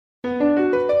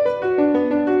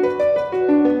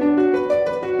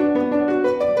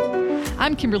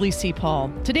I'm Kimberly C.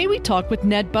 Paul. Today we talk with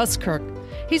Ned Buskirk.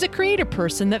 He's a creative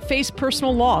person that faced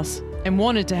personal loss and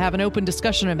wanted to have an open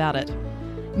discussion about it.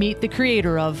 Meet the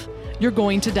creator of You're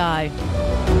Going to Die.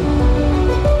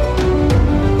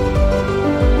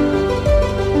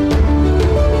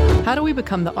 How do we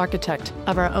become the architect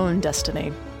of our own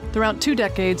destiny? Throughout 2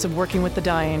 decades of working with the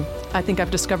dying, I think I've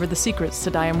discovered the secrets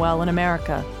to dying well in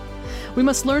America. We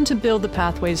must learn to build the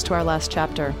pathways to our last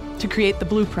chapter, to create the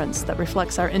blueprints that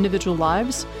reflects our individual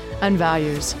lives and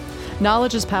values.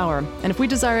 Knowledge is power, and if we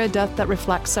desire a death that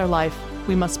reflects our life,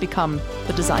 we must become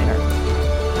the designer.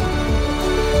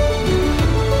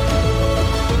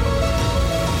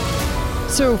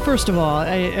 So first of all,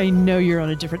 I know you're on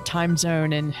a different time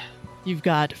zone and you've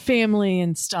got family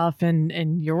and stuff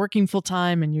and you're working full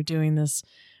time and you're doing this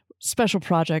special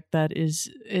project that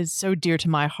is so dear to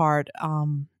my heart,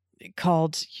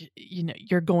 called,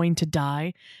 You're Going to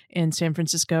Die in San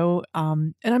Francisco.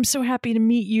 And I'm so happy to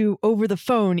meet you over the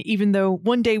phone, even though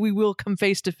one day we will come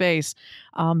face to face.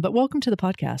 But welcome to the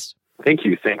podcast. Thank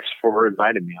you. Thanks for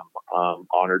inviting me. I'm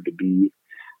honored to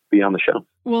be on the show.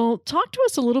 Well, talk to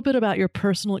us a little bit about your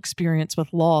personal experience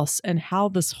with loss and how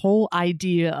this whole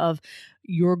idea of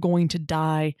You're Going to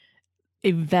Die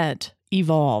event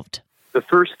evolved. The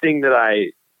first thing that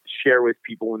I share with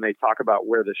people when they talk about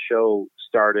where the show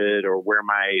started or where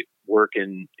my work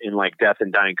in like death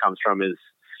and dying comes from is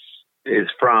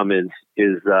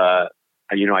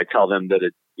I tell them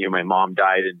that my mom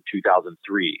died in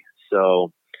 2003.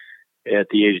 So at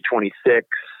the age of 26,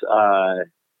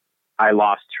 I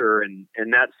lost her, and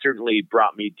that certainly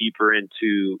brought me deeper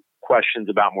into questions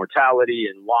about mortality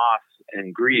and loss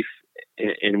and grief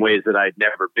in ways that I'd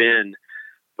never been.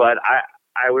 But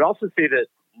I would also say that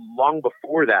long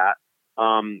before that,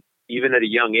 even at a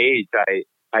young age,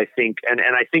 I think, and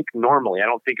I think normally, I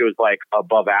don't think it was like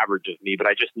above average of me, but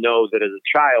I just know that as a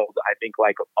child, I think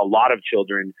like a lot of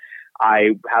children,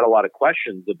 I had a lot of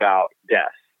questions about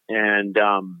death. And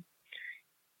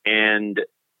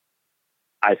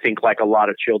I think like a lot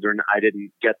of children, I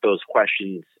didn't get those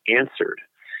questions answered.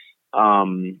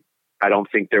 I don't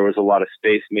think there was a lot of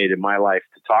space made in my life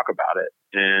to talk about it.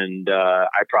 And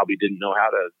I probably didn't know how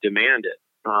to demand it.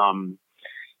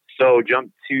 So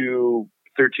jump to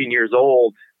 13 years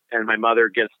old and my mother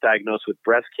gets diagnosed with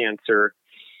breast cancer.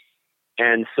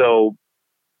 And so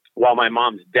while my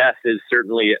mom's death is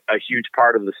certainly a huge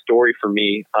part of the story for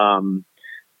me,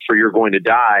 for You're Going to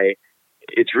Die,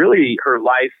 it's really her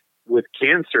life with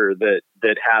cancer that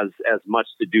has as much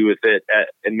to do with it,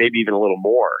 and maybe even a little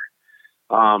more.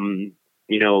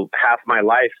 Half my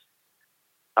life,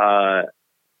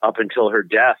 up until her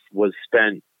death, was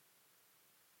spent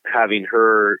having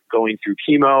her going through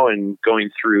chemo and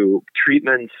going through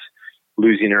treatments,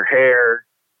 losing her hair,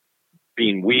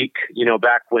 being weak,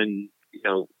 back when,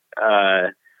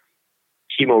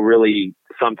 chemo really,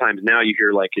 sometimes now you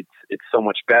hear like it's so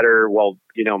much better. Well,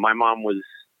 my mom was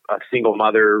a single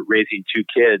mother raising 2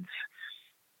 kids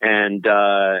and,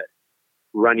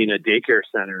 running a daycare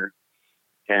center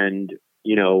and,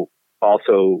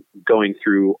 also going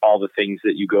through all the things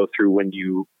that you go through when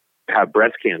you have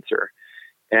breast cancer.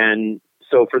 And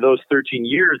so for those 13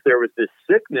 years, there was this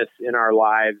sickness in our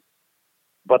lives,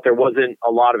 but there wasn't a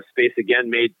lot of space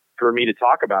again made for me to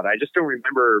talk about it. I just don't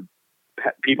remember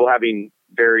people having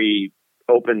very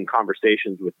open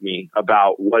conversations with me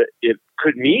about what it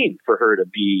could mean for her to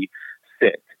be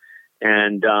sick.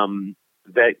 And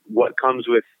that what comes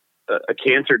with a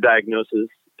cancer diagnosis,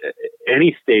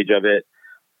 any stage of it,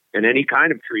 and any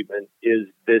kind of treatment is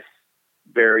this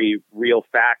very real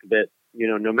fact that,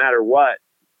 no matter what,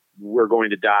 we're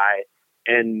going to die.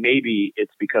 And maybe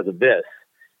it's because of this.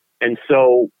 And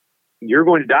so You're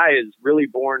Going to Die is really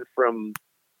born from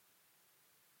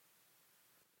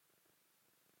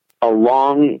a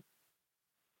long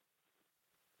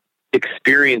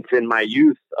experience in my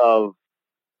youth of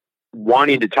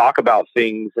wanting to talk about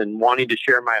things and wanting to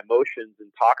share my emotions and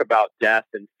talk about death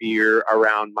and fear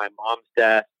around my mom's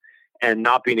death and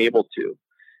not being able to.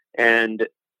 And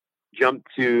jump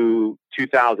to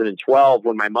 2012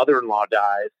 when my mother-in-law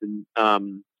dies.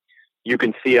 And you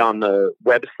can see on the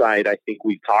website, I think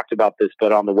we've talked about this,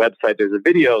 but on the website, there's a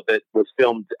video that was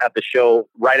filmed at the show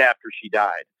right after she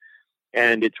died.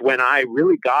 And it's when I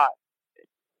really got,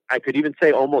 I could even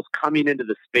say almost coming into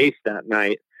the space that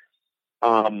night,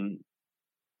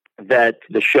 that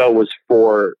the show was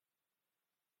for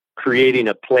creating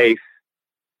a place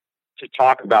to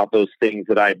talk about those things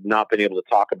that I've not been able to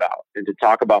talk about, and to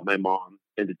talk about my mom,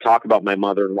 and to talk about my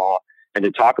mother-in-law, and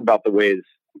to talk about the ways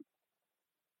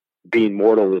being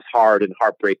mortal is hard and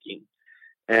heartbreaking.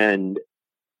 And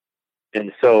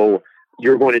so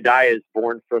You're Going to Die is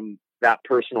born from that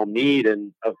personal need.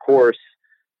 And of course,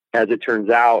 as it turns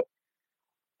out,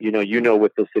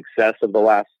 with the success of the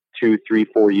last 2, 3,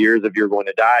 4 years of You're Going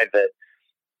to Die, that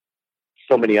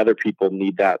so many other people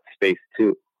need that space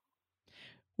too.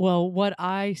 Well, what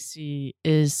I see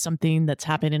is something that's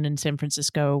happening in San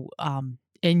Francisco.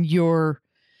 And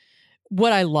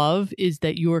what I love is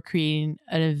that you're creating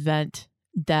an event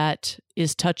that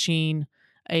is touching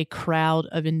a crowd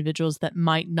of individuals that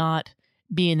might not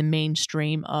be in the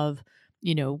mainstream of,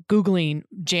 Googling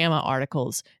JAMA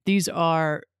articles. This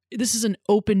is an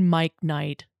open mic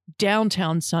night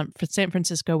downtown San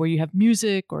Francisco where you have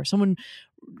music or someone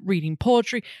reading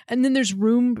poetry, and then there's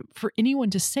room for anyone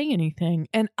to say anything.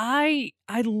 And I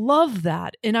love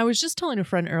that. And I was just telling a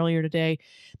friend earlier today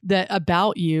that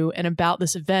about you and about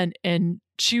this event, and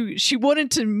she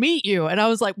wanted to meet you, and I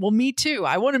was like, well, me too.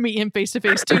 I want to meet him face to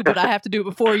face too, but I have to do it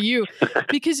before you,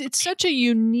 because it's such a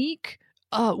unique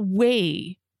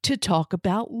way to talk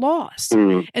about loss.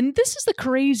 Mm. And this is the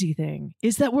crazy thing,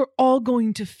 is that we're all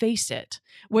going to face it,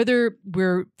 whether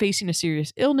we're facing a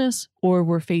serious illness or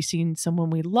we're facing someone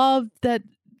we love that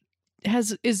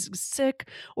is sick,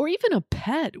 or even a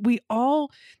pet.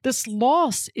 This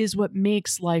loss is what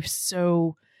makes life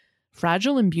so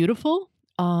fragile and beautiful.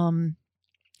 And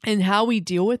how we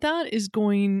deal with that is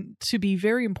going to be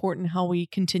very important, how we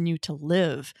continue to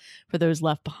live for those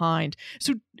left behind.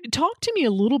 So talk to me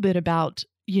a little bit about,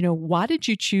 why did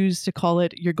you choose to call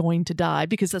it You're Going to Die?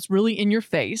 Because that's really in your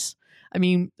face. I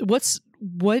mean,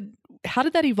 how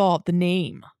did that evolve, the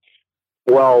name?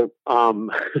 Well,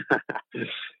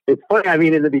 it's funny. I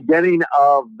mean, in the beginning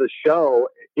of the show,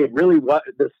 it really was,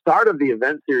 the start of the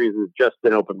event series was just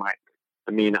an open mic.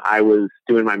 I mean, I was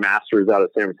doing my master's out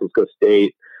of San Francisco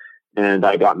State, and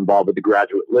I got involved with the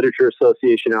Graduate Literature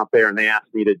Association out there, and they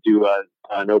asked me to do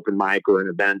an open mic or an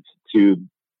event to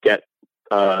get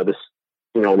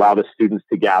allow the students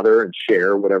to gather and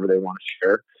share whatever they want to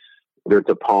share, whether it's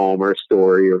a poem or a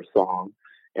story or a song,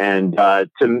 and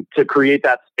to create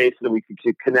that space so that we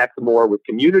could connect more with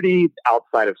community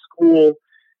outside of school.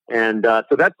 And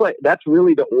so that's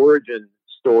really the origin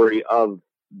story of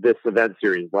this event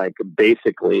series, like,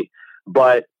 basically.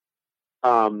 But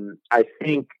I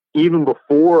think even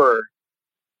before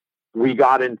we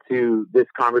got into this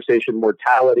conversation,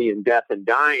 mortality and death and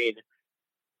dying,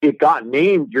 it got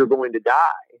named You're Going to Die.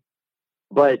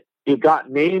 But it got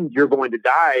named You're Going to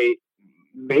Die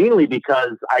mainly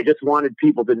because I just wanted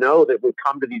people to know that would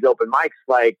come to these open mics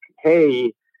like,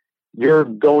 hey, you're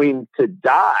going to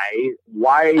die.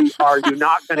 Why are you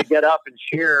not going to get up and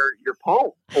share your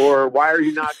poem? Or why are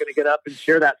you not going to get up and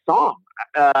share that song?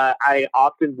 I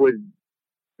often would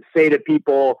say to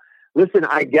people, listen,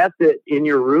 I get that in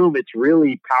your room, it's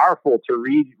really powerful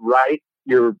to write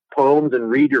your poems and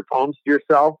read your poems to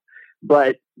yourself.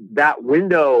 But that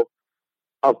window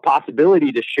of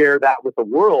possibility to share that with the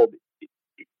world,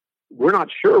 we're not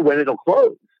sure when it'll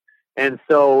close. And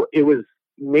so it was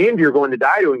named You're Going to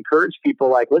Die to encourage people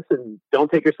like, listen,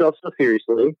 don't take yourself so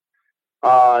seriously.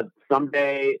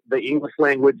 Someday the English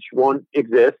language won't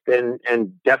exist,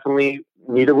 and definitely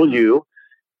neither will you.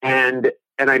 And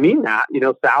I mean that,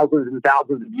 thousands and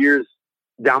thousands of years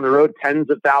down the road, tens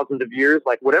of thousands of years,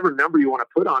 like whatever number you want to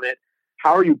put on it,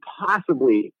 how are you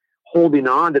possibly holding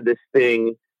on to this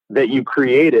thing that you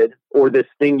created or this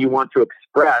thing you want to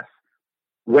express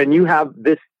when you have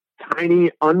this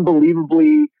tiny,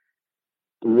 unbelievably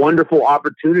wonderful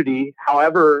opportunity,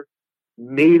 however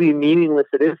maybe meaningless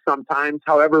it is sometimes,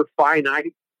 however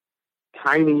finite,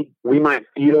 tiny we might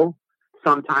feel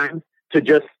sometimes, to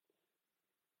just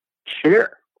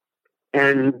share.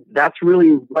 And that's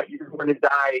really what You're Going to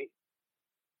Die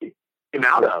came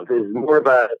out of, is more of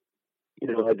a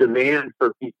demand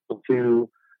for people to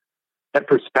get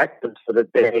perspective so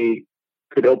that they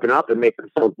could open up and make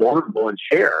themselves vulnerable and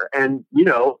share. And,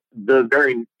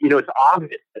 it's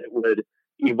obvious that it would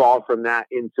evolve from that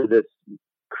into this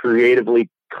creatively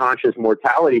conscious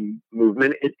mortality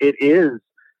movement. It is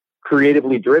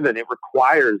creatively driven. It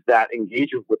requires that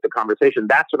engagement with the conversation.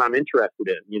 That's what I'm interested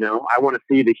in. I want to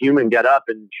see the human get up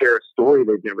and share a story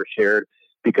they've never shared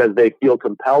because they feel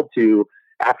compelled to,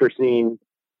 after seeing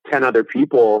 10 other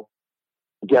people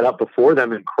get up before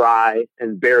them and cry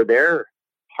and bear their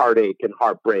heartache and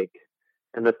heartbreak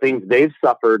and the things they've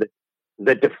suffered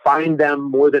that define them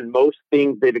more than most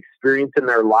things they've experienced in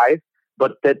their life,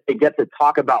 but that they get to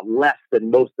talk about less than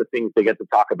most of the things they get to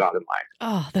talk about in life.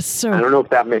 Oh, that's so... I don't know if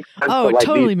that makes sense. Oh, but like it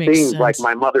totally these makes things, sense. like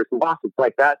my mother's loss, it's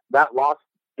like that loss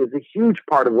is a huge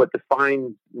part of what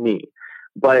defines me.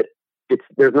 But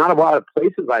there's not a lot of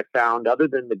places I found other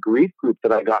than the grief group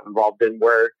that I got involved in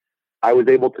where I was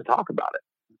able to talk about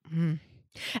it. Mm.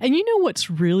 And you know what's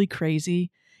really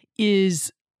crazy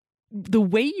is the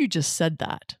way you just said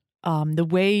that, the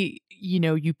way,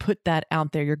 you put that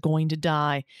out there, you're going to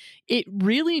die. It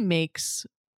really makes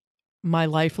my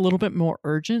life a little bit more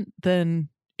urgent than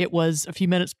it was a few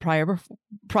minutes prior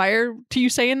to you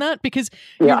saying that, because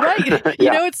you're right.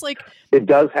 Yeah. It's like, It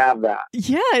does have that.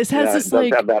 yeah, it has this it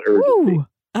does have that urgency. woo.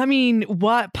 I mean,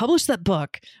 publish that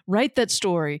book, write that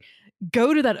story,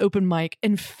 go to that open mic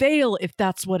and fail if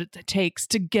that's what it takes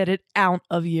to get it out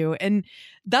of you. And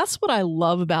that's what I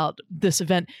love about this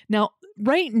event. Now,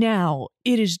 right now,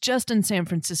 it is just in San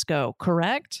Francisco,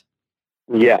 correct?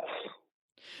 Yes.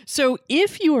 So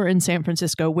if you are in San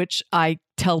Francisco, which I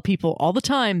tell people all the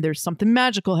time, there's something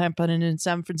magical happening in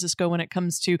San Francisco when it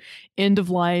comes to end of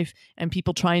life and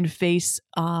people trying to face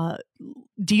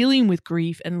dealing with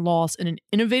grief and loss in an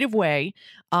innovative way.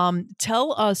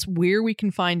 Tell us where we can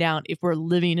find out if we're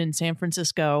living in San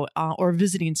Francisco or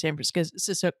visiting San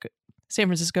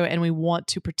Francisco, and we want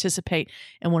to participate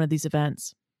in one of these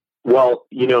events. Well,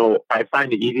 I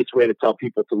find the easiest way to tell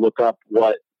people to look up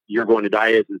what You're Going to Die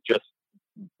is just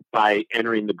by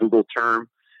entering the Google term,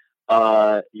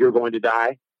 You're Going to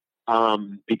Die,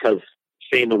 because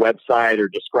saying the website or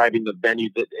describing the venue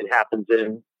that it happens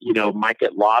in, might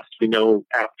get lost. We know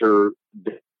after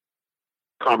the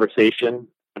conversation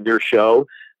on your show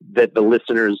that the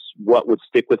listeners, what would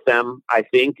stick with them, I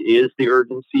think, is the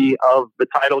urgency of the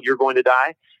title, You're Going to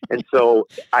Die. And so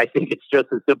I think it's just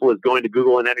as simple as going to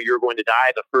Google and enter You're Going to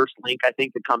Die. The first link I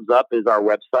think that comes up is our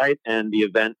website, and the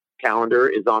event calendar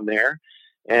is on there.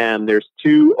 And there's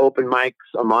 2 open mics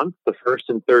a month, the first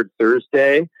and third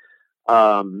Thursday.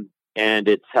 And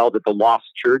it's held at the Lost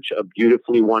Church, a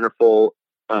beautifully wonderful,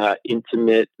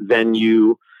 intimate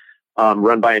venue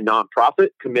run by a nonprofit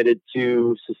committed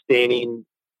to sustaining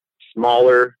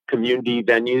smaller community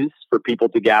venues for people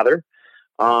to gather.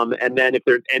 And then if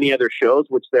there's any other shows,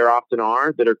 which there often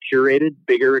are, that are curated,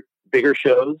 bigger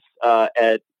shows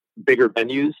at bigger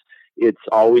venues, it's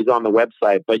always on the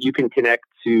website. But you can connect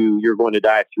to You're Going to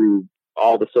Die through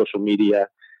all the social media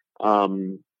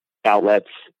outlets,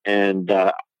 and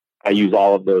I use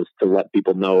all of those to let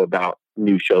people know about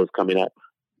new shows coming up.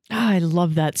 I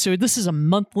love that. So this is a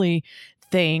monthly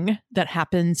thing that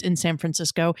happens in San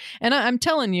Francisco. And I'm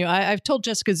telling you, I've told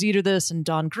Jessica Zeter this, and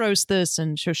Don Gross this,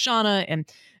 and Shoshana and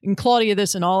Claudia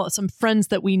this, and some friends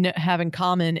that we have in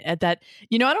common at that,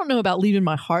 I don't know about leaving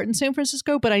my heart in San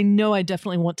Francisco, but I know I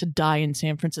definitely want to die in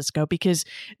San Francisco, because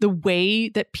the way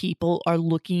that people are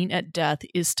looking at death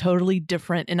is totally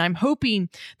different. And I'm hoping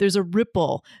there's a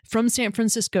ripple from San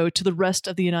Francisco to the rest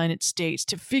of the United States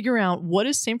to figure out what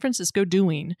is San Francisco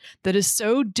doing that is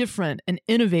so different and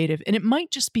innovative. And it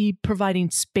might just be providing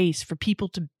space for people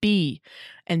to be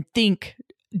and think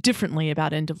differently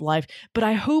about end of life. But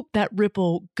I hope that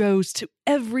ripple goes to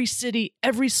every city,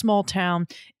 every small town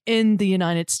in the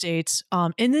United States,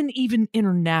 and then even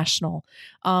international.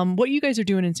 What you guys are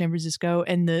doing in San Francisco,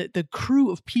 and the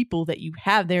crew of people that you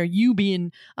have there, you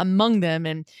being among them,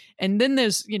 and then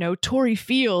there's Tori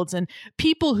Fields and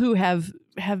people who have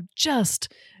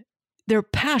just, their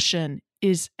passion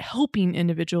is helping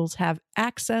individuals have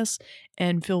access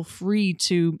and feel free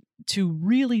to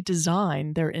really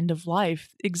design their end of life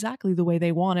exactly the way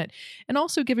they want it, and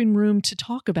also giving room to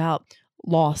talk about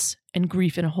loss and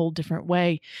grief in a whole different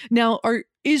way. Now,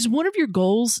 is one of your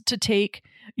goals to take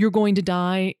You're Going to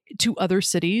Die to other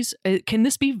cities? Can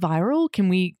this be viral? Can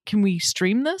we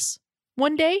stream this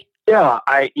one day? Yeah,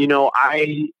 I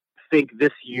think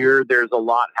this year there's a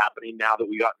lot happening now that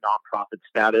we got nonprofit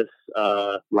status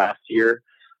last year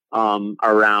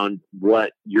around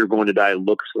what You're Going to Die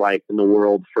looks like in the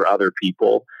world for other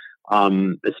people,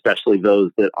 especially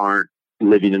those that aren't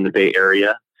living in the Bay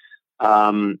Area.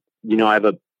 I have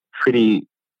a pretty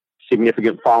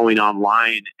significant following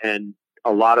online, and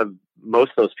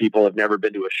most of those people have never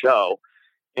been to a show,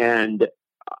 and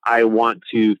I want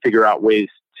to figure out ways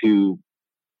to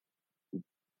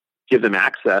give them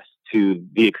access to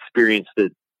the experience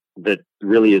that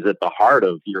really is at the heart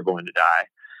of You're Going to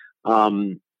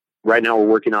Die. Right now we're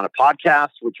working on a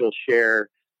podcast, which will share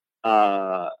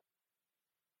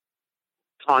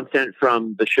content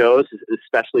from the shows,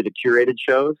 especially the curated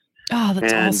shows. Oh,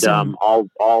 that's awesome.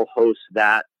 I'll host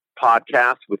that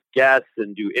podcast with guests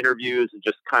and do interviews and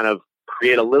just kind of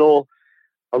create a little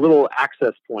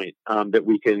access point that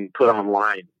we can put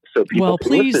online, so people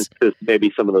can listen to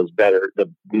maybe some of those better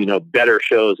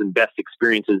shows and best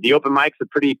experiences. The open mic's a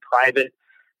pretty private,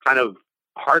 kind of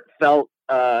heartfelt,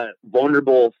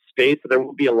 vulnerable space. So there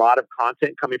won't be a lot of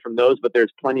content coming from those, but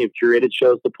there's plenty of curated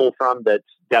shows to pull from that's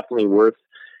definitely worth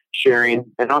sharing.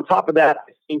 And on top of that,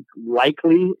 I think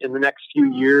likely in the next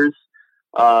few years,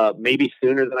 maybe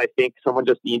sooner than I think. Someone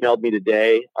just emailed me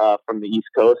today from the East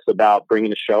Coast about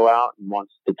bringing a show out and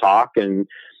wants to talk. And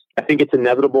I think it's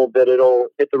inevitable that it'll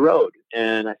hit the road.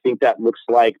 And I think that looks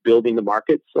like building the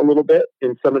markets a little bit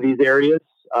in some of these areas.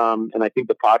 And I think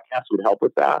the podcast would help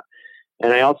with that.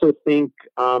 And I also think,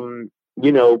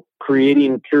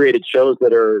 creating curated shows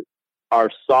that are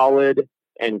solid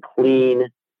and clean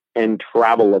and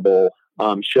travelable,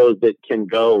 shows that can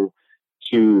go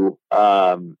to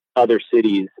other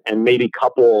cities and maybe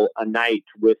couple a night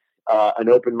with an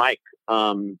open mic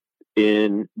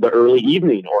in the early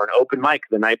evening or an open mic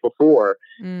the night before.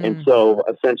 And so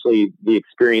essentially the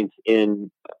experience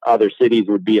in other cities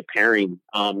would be a pairing,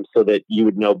 so that you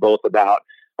would know both about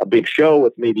a big show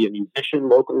with maybe a musician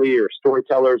locally or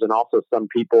storytellers, and also some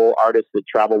people, artists that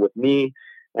travel with me,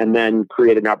 and then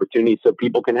create an opportunity so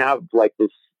people can have like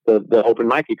this, the open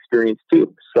mic experience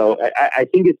too. So I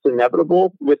think it's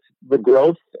inevitable with the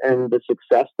growth and the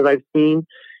success that I've seen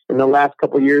in the last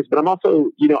couple of years, but I'm also,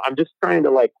 I'm just trying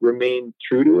to like remain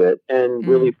true to it and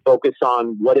really focus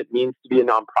on what it means to be a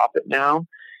nonprofit now.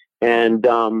 And,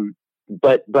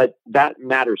 but that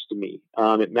matters to me.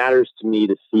 It matters to me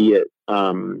to see it,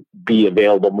 be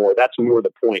available more. That's more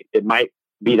the point. It might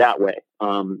be that way.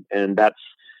 And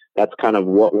that's kind of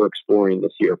what we're exploring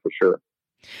this year for sure.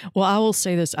 Well, I will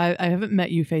say this. I haven't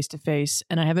met you face to face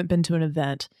and I haven't been to an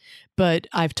event, but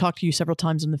I've talked to you several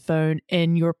times on the phone,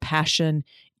 and your passion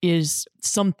is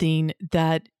something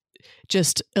that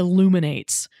just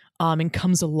illuminates and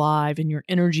comes alive in your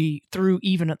energy through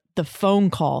even the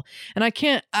phone call. And I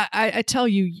tell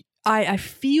you, I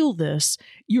feel this.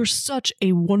 You're such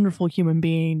a wonderful human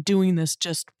being doing this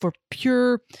just for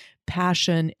pure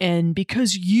passion and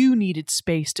because you needed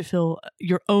space to fill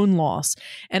your own loss.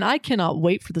 And I cannot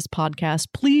wait for this podcast.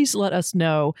 Please let us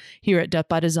know here at Death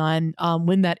by Design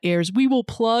when that airs. We will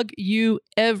plug you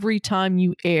every time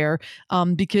you air,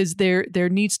 because there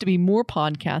needs to be more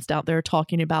podcasts out there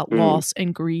talking about loss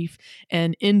and grief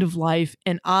and end of life.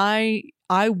 And I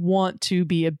want to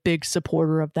be a big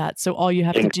supporter of that. So all you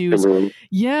have to do is,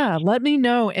 let me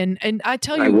know. And I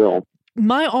tell you,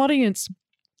 my audience,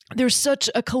 there's such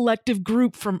a collective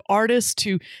group from artists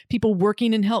to people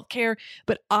working in healthcare,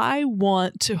 but I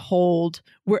want to hold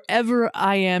wherever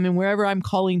I am and wherever I'm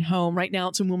calling home. Right now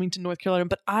it's in Wilmington, North Carolina,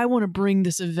 but I want to bring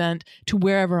this event to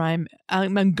wherever I'm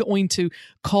going to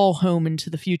call home into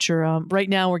the future. Right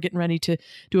now we're getting ready to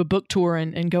do a book tour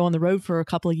and go on the road for a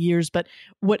couple of years, but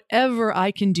whatever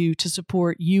I can do to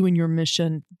support you and your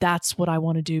mission, that's what I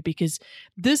want to do, because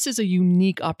this is a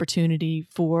unique opportunity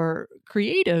for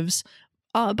creatives,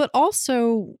 but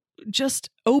also just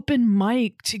open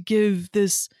mic to give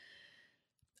this,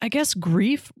 I guess,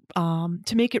 grief,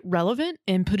 to make it relevant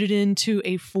and put it into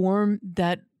a form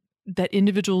that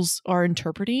individuals are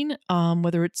interpreting,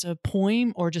 whether it's a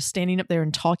poem or just standing up there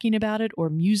and talking about it, or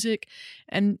music.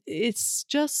 And it's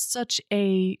just such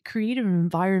a creative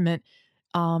environment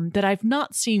that I've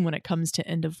not seen when it comes to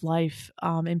end of life,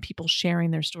 and people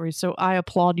sharing their stories. So I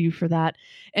applaud you for that.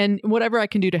 And whatever I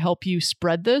can do to help you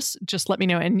spread this, just let me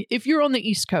know. And if you're on the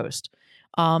East Coast,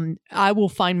 I will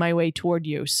find my way toward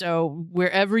you. So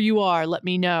wherever you are, let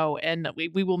me know, and we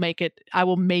will make it. I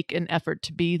will make an effort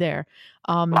to be there.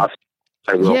 Awesome.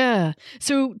 I will. Yeah.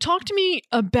 So talk to me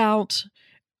about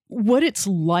what it's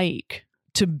like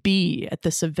to be at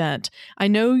this event. I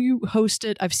know you host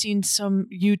it. I've seen some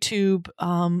YouTube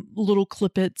little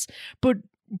clippets, but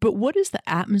what is the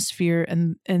atmosphere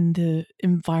and the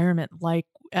environment like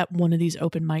at one of these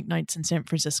open mic nights in San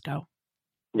Francisco?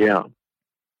 Yeah.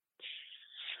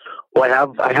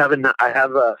 Well, I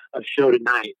have a show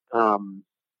tonight,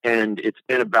 and it's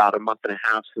been about a month and a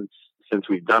half since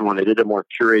we've done one. I did a more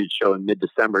curated show in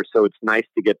mid-December, so it's nice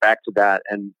to get back to that.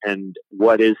 And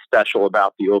what is special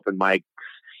about the open mic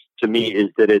to me is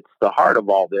that it's the heart of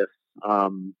all this. I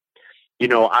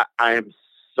am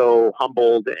so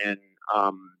humbled and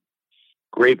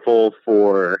grateful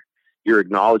for your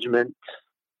acknowledgement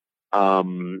of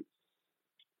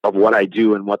what I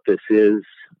do and what this is.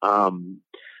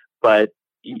 But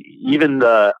even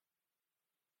the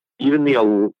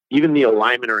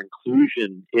alignment or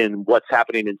inclusion in what's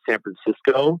happening in San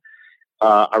Francisco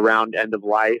around end of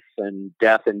life and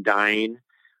death and dying,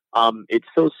 it's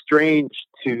so strange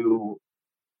to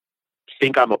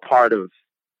think I'm a part of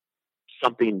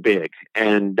something big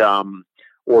and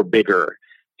or bigger.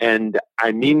 And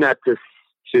I mean that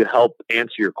to help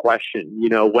answer your question.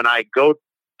 When I go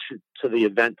to the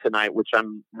event tonight, which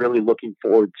I'm really looking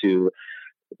forward to,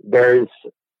 there's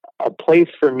a place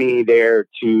for me there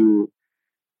to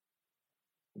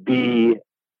be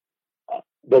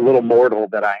the little mortal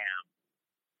that I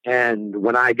am. And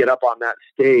when I get up on that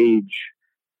stage,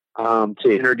 to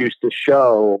introduce the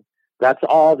show, that's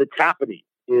all that's happening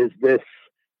is this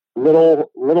little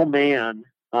man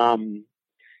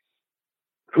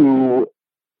who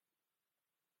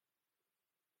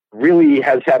really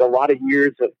has had a lot of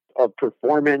years of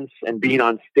performance and being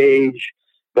on stage,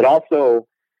 but also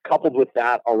coupled with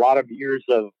that, a lot of years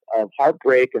of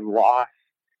heartbreak and loss.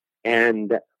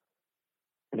 And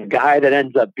the guy that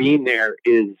ends up being there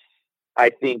is, I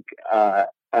think,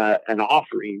 an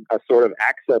offering, a sort of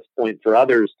access point for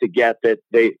others to get that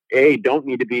they don't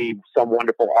need to be some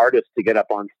wonderful artist to get up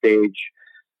on stage.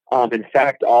 In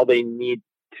fact, all they need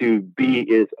to be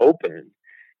is open.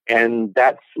 And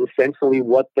that's essentially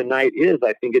what the night is.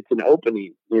 I think it's an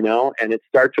opening, and it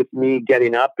starts with me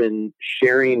getting up and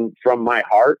sharing from my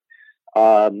heart,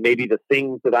 maybe the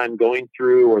things that I'm going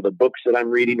through or the books that I'm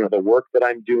reading or the work that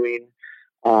I'm doing,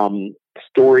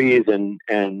 stories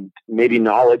and maybe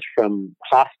knowledge from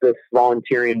hospice,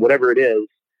 volunteering, whatever it is.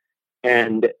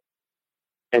 And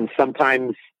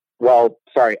sometimes,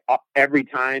 every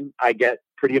time I get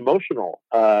pretty emotional,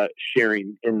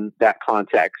 sharing in that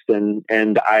context.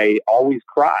 And I always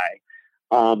cry.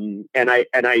 And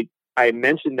I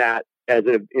mentioned that as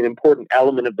an important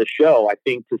element of the show. I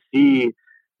think to see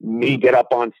me get up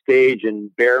on stage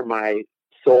and bare my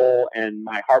soul and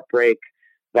my heartbreak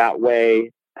that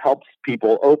way helps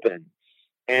people open.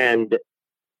 And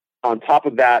on top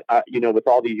of that, with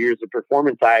all these years of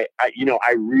performance, I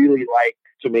really like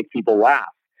to make people laugh.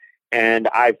 And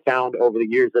I've found over the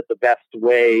years that the best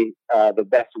way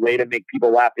to make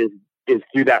people laugh is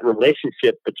through that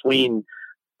relationship between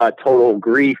total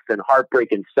grief and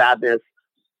heartbreak and sadness,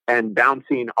 and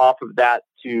bouncing off of that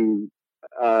to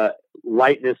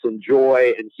lightness and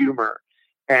joy and humor.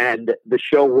 And the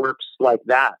show works like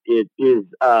that. It is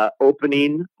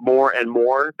opening more and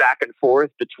more back and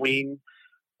forth between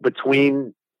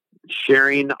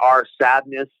sharing our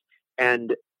sadness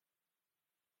and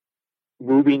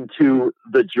moving to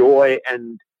the joy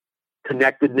and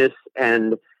connectedness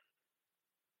and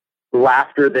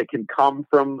laughter that can come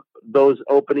from those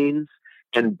openings,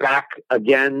 and back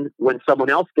again when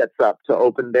someone else gets up to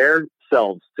open their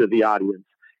selves to the audience.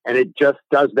 And it just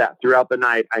does that throughout the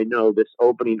night. I know this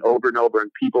opening over and over, and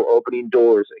people opening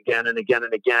doors again and again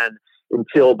and again,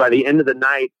 until by the end of the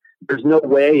night, there's no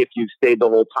way, if you've stayed the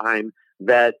whole time,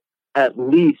 that at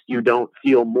least you don't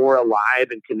feel more alive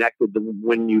and connected than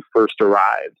when you first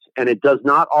arrived. And it does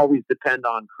not always depend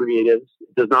on creatives.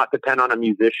 It does not depend on a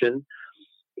musician.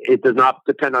 It does not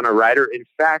depend on a writer. In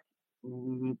fact,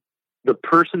 the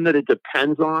person that it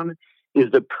depends on is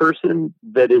the person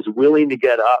that is willing to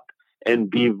get up and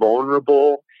be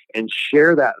vulnerable and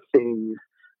share that thing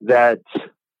that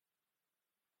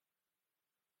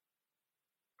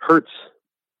hurts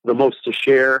the most to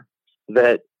share,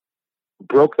 that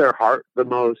broke their heart the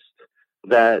most,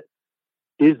 that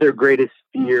is their greatest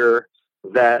fear,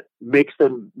 that makes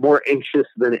them more anxious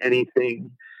than anything.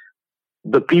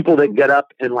 The people that get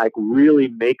up and really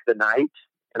make the night,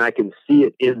 and I can see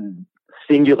it in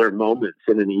singular moments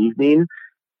in an evening,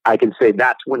 I can say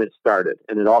that's when it started.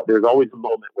 And there's always a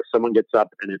moment where someone gets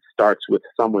up and it starts with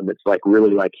someone that's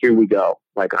really here we go.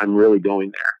 I'm really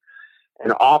going there.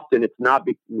 And often it's not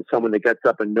someone that gets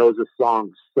up and knows a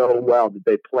song so well that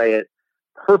they play it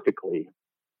perfectly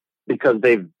because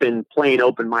they've been playing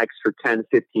open mics for 10,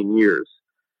 15 years.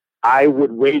 I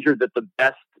would wager that the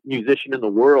best musician in the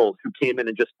world who came in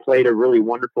and just played a really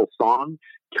wonderful song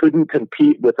couldn't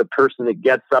compete with a person that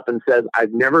gets up and says,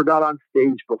 I've never got on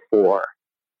stage before,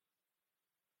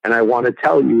 and I want to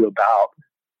tell you about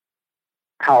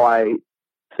how I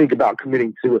think about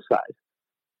committing suicide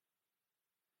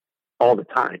all the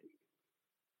time.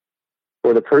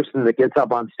 Or the person that gets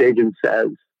up on stage and says,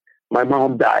 my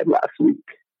mom died last week.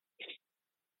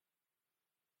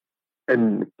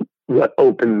 And what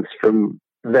opens from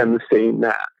them saying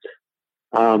that.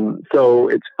 So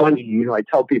it's funny, I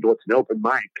tell people it's an open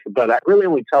mic, but I really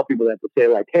only tell people that to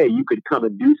say hey, you could come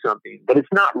and do something, but it's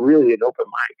not really an open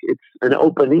mic. It's an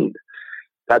opening.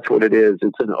 That's what it is.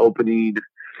 It's an opening,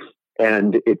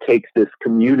 and it takes this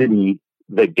community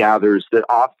that gathers that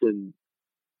often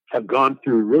have gone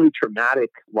through really traumatic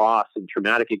loss and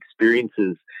traumatic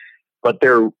experiences, but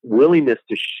their willingness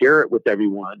to share it with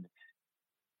everyone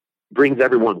brings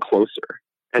everyone closer.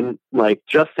 And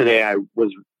just today, I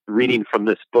was reading from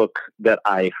this book that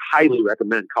I highly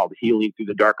recommend called Healing Through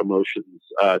the Dark Emotions.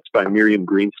 It's by Miriam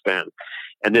Greenspan.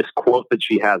 And this quote that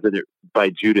she has in it by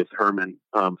Judith Herman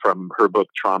from her book,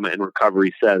 Trauma and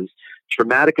Recovery, says,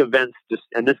 traumatic events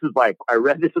and this is I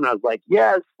read this and I was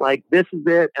yes, this is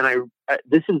it. And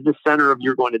this is the center of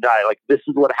You're Going to Die. This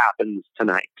is what happens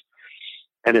tonight.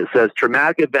 And it says,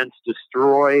 traumatic events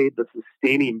destroy the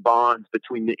sustaining bonds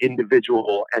between the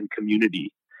individual and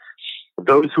community.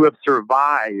 Those who have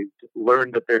survived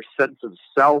learn that their sense of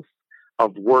self,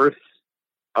 of worth,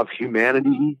 of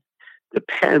humanity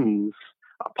depends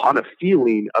upon a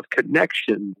feeling of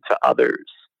connection to others.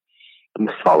 And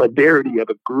the solidarity of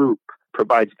a group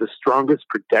provides the strongest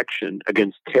protection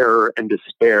against terror and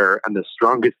despair and the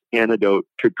strongest antidote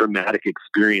to traumatic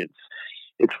experience.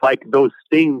 It's like those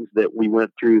things that we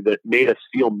went through that made us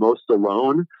feel most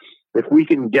alone. If we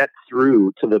can get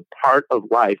through to the part of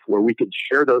life where we can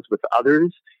share those with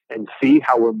others and see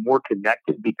how we're more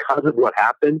connected because of what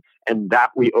happened and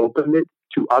that we opened it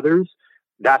to others,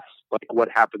 that's like what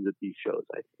happens at these shows,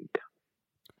 I think.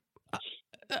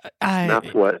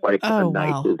 That's what like a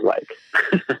night is like.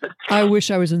 I wish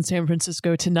I was in San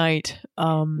Francisco tonight.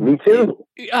 Me too.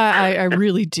 I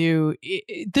really do.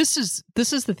 This is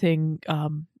the thing.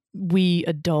 We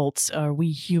adults,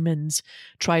 we humans,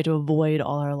 try to avoid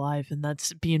all our life, and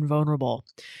that's being vulnerable.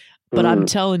 But I'm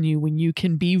telling you, when you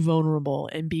can be vulnerable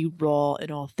and be raw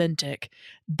and authentic,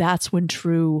 that's when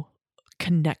true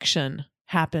connection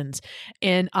happens.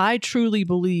 And I truly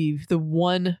believe the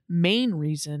one main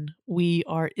reason we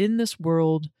are in this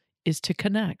world is to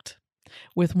connect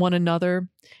with one another.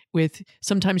 With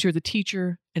sometimes you're the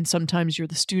teacher and sometimes you're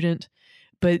the student,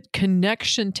 but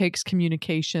connection takes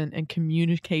communication and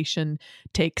communication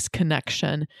takes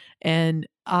connection. And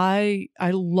I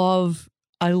love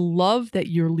that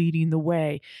you're leading the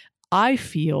way. I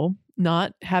feel,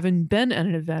 not having been at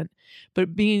an event, but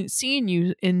seeing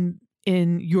you in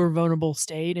your vulnerable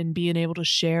state and being able to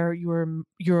share your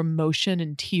emotion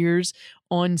and tears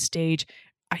on stage,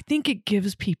 I think it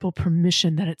gives people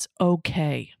permission that it's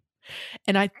okay.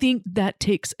 And I think that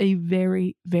takes a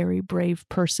very, very brave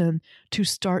person to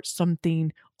start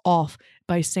something off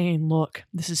by saying, look,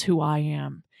 this is who I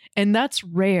am. And that's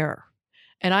rare.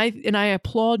 And I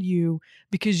applaud you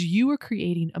because you are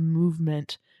creating a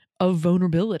movement of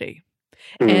vulnerability.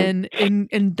 And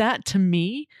that to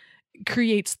me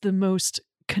creates the most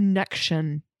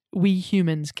connection we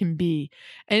humans can be.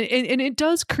 And it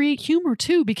does create humor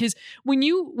too, because when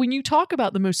you talk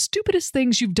about the most stupidest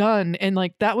things you've done and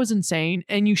like that was insane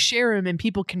and you share them and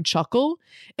people can chuckle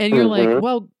and you're like,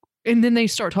 well, and then they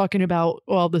start talking about,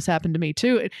 well, this happened to me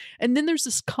too. And then there's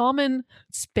this common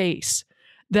space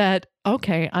that,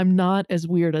 okay, I'm not as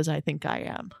weird as I think I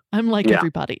am. I'm like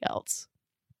everybody else.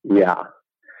 Yeah.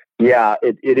 Yeah,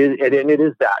 it is, and it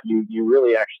is that you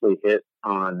really actually hit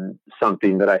on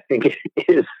something that I think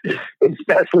is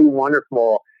especially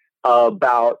wonderful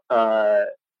about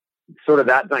sort of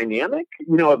that dynamic,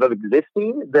 of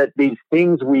existing. That these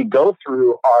things we go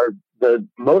through are the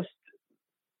most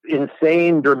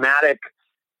insane, dramatic,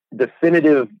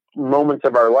 definitive moments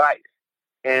of our life,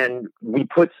 and we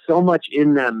put so much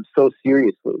in them so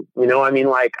seriously.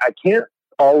 Like I can't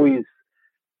always.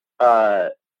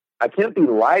 I can't be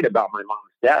lied about my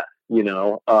mom's death,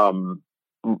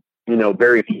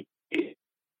 very,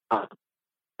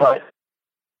 but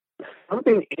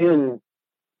something in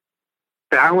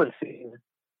balancing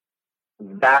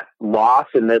that loss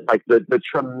and that, like the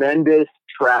tremendous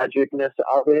tragicness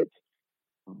of it,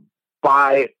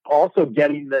 by also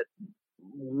getting that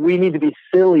we need to be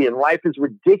silly and life is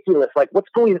ridiculous. Like, what's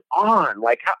going on?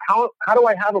 Like, how do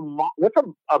I have a mom? What's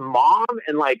a mom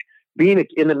and like being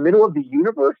in the middle of the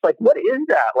universe? Like, what is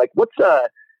that? Like, what's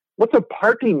a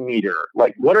parking meter?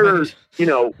 Like, what are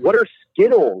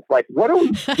Skittles? Like, what are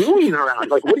we doing around?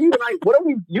 Like, what are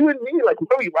we, you and me? Like,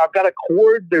 I've got a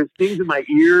cord. There's things in my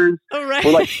ears. Right.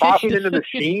 We're like talking into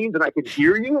machines and I can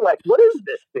hear you. Like, what is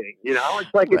this thing?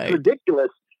 It's like, it's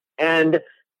ridiculous. And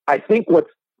I think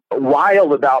what's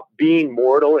wild about being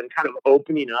mortal and kind of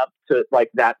opening up to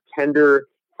like that tender,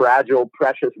 fragile,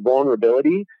 precious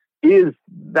vulnerability is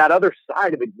that other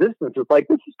side of existence. It's like,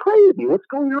 this is crazy. What's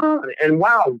going on? And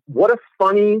wow, what a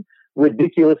funny,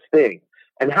 ridiculous thing.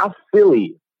 And how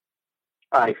silly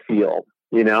I feel,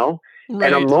 Right.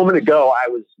 And a moment ago, I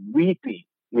was weeping,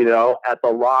 at the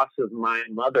loss of my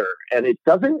mother. And it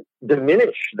doesn't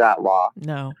diminish that loss.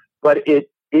 No. But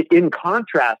it in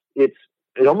contrast, it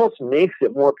almost makes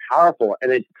it more powerful.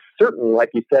 And it certainly, like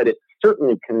you said, it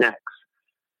certainly connects.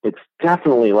 It's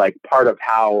definitely like part of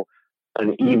how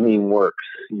an evening works.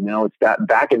 It's that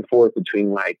back and forth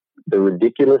between like the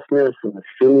ridiculousness and the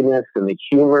silliness and the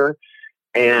humor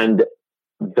and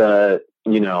the,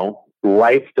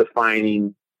 life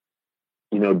defining,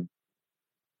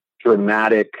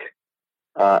 dramatic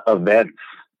events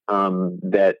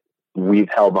that we've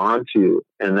held on to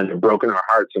and then have broken our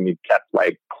hearts and we've kept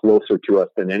like closer to us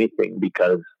than anything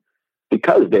because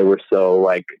they were so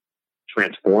like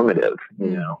transformative,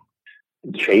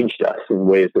 changed us in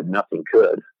ways that nothing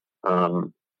could.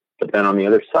 But then on the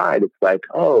other side, it's like,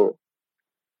 oh,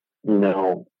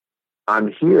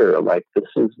 I'm here. Like, this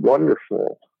is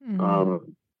wonderful.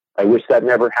 I wish that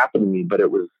never happened to me, but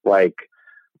it was like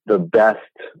the best,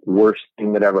 worst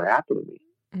thing that ever happened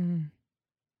to me.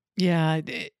 Yeah.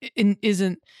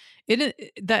 Isn't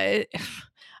that,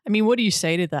 I mean, what do you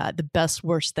say to that? The best,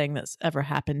 worst thing that's ever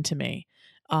happened to me.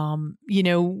 When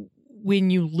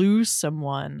you lose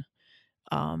someone,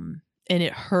 and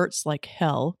it hurts like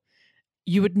hell,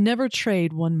 you would never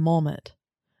trade one moment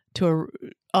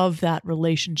of that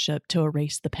relationship to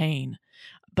erase the pain.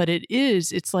 But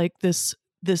it's like this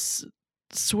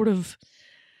sort of,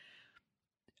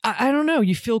 I don't know,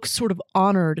 you feel sort of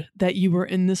honored that you were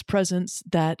in this presence,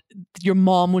 that your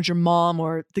mom was your mom,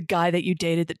 or the guy that you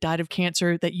dated that died of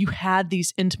cancer, that you had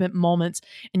these intimate moments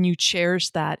and you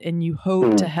cherish that, and you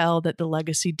hope to hell that the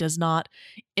legacy does not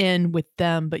end with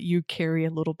them, but you carry a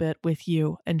little bit with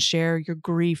you and share your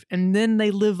grief, and then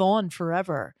they live on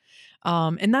forever.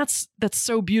 And that's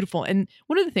so beautiful. And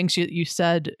one of the things you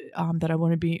said that I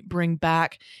want to bring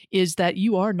back is that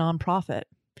you are a nonprofit.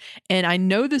 And I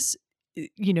know this,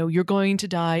 You're Going to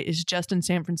Die is just in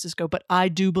San Francisco, but I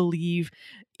do believe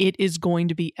it is going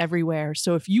to be everywhere.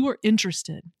 So if you are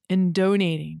interested in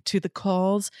donating to the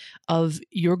cause of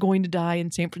You're Going to Die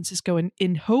in San Francisco, and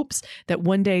in hopes that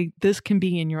one day this can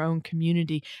be in your own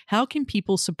community, how can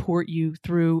people support you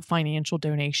through financial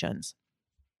donations?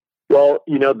 Well,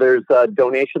 there's a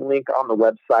donation link on the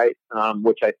website,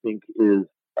 which I think is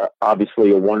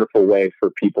obviously a wonderful way for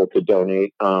people to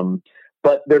donate.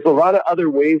 But there's a lot of other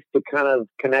ways to kind of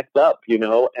connect up,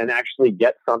 and actually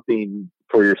get something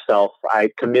for yourself. I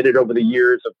committed over the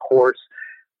years, of course,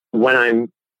 when I'm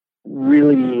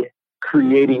really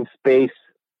creating space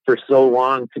for so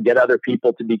long to get other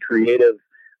people to be creative,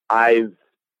 I've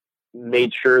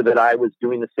made sure that I was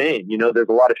doing the same. There's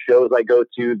a lot of shows I go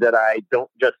to that I don't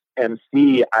just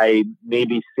MC, I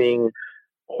maybe sing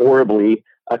horribly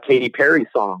a Katy Perry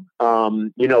song,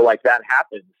 like that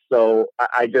happens. So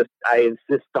I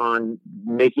insist on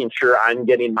making sure I'm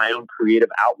getting my own creative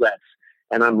outlets,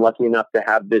 and I'm lucky enough to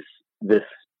have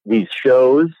these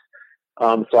shows,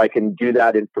 so I can do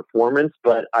that in performance.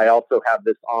 But I also have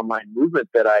this online movement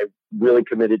that I really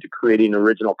committed to creating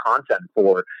original content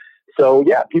for. So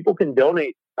yeah, people can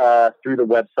donate through the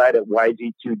website at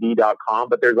yg2d.com,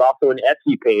 but there's also an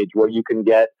Etsy page where you can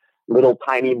get little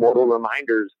tiny mortal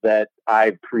reminders that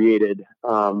I've created.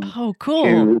 Oh,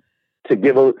 cool. To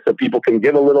give so people can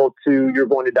give a little to You're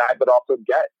Going to Die, but also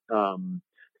get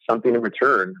something in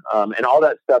return. And all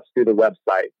that stuff's through the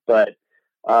website. But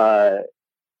I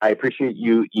appreciate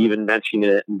you even mentioning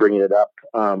it and bringing it up,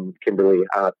 Kimberly.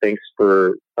 Thanks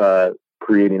for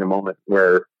creating a moment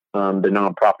where the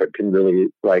nonprofit can really,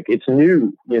 it's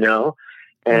new,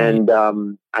 and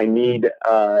I need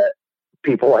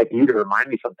people like you to remind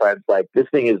me sometimes, this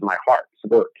thing is my heart's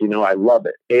work, I love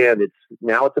it. And it's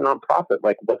a nonprofit,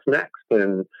 what's next?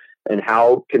 And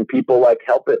how can people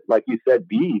help it, like you said,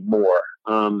 be more?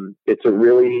 It's a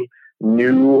really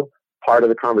new part of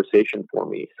the conversation for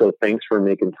me. So thanks for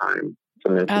making time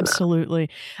to mention Absolutely.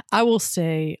 That. I will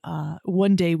say,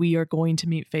 one day we are going to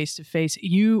meet face to face.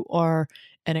 You are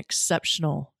an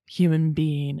exceptional human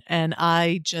being, and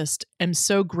I just am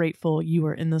so grateful you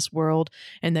are in this world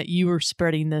and that you are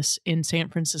spreading this in San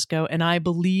Francisco. And I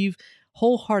believe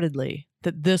wholeheartedly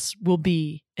that this will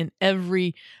be in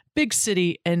every big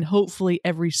city and hopefully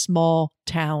every small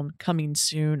town coming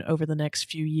soon over the next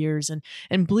few years.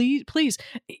 And please,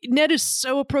 Ned is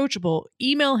so approachable.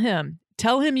 Email him.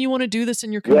 Tell him you want to do this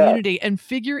in your community and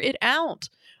figure it out.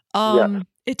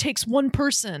 It takes one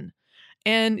person.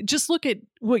 And just look at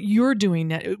what you're doing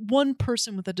now. One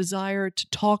person with a desire to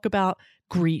talk about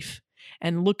grief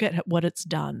and look at what it's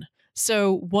done.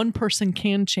 So one person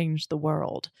can change the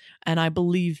world. And I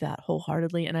believe that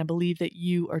wholeheartedly. And I believe that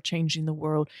you are changing the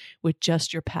world with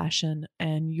just your passion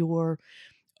and your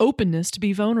openness to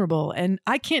be vulnerable. And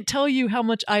I can't tell you how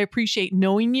much I appreciate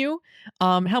knowing you,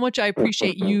 how much I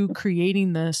appreciate you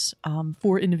creating this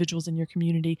for individuals in your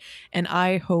community. And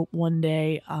I hope one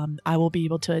day I will be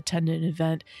able to attend an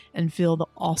event and feel the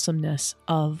awesomeness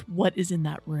of what is in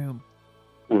that room.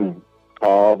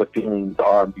 All the feelings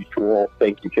are mutual.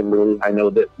 Thank you, Kimberly. I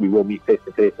know that we will meet face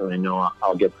to face, and I know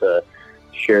I'll get to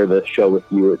share the show with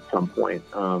you at some point.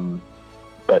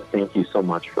 But thank you so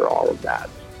much for all of that,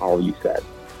 all you said.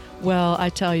 Well, I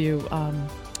tell you,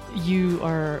 you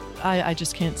are, I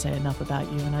just can't say enough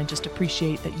about you, and I just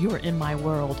appreciate that you're in my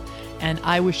world. And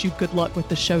I wish you good luck with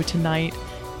the show tonight,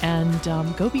 and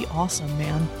go be awesome,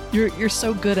 man. You're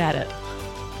so good at it.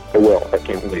 I will. I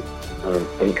can't wait.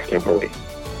 Thanks, Kimberly.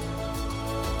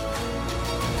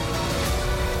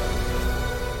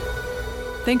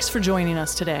 Thanks for joining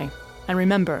us today. And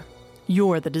remember,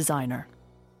 you're the designer.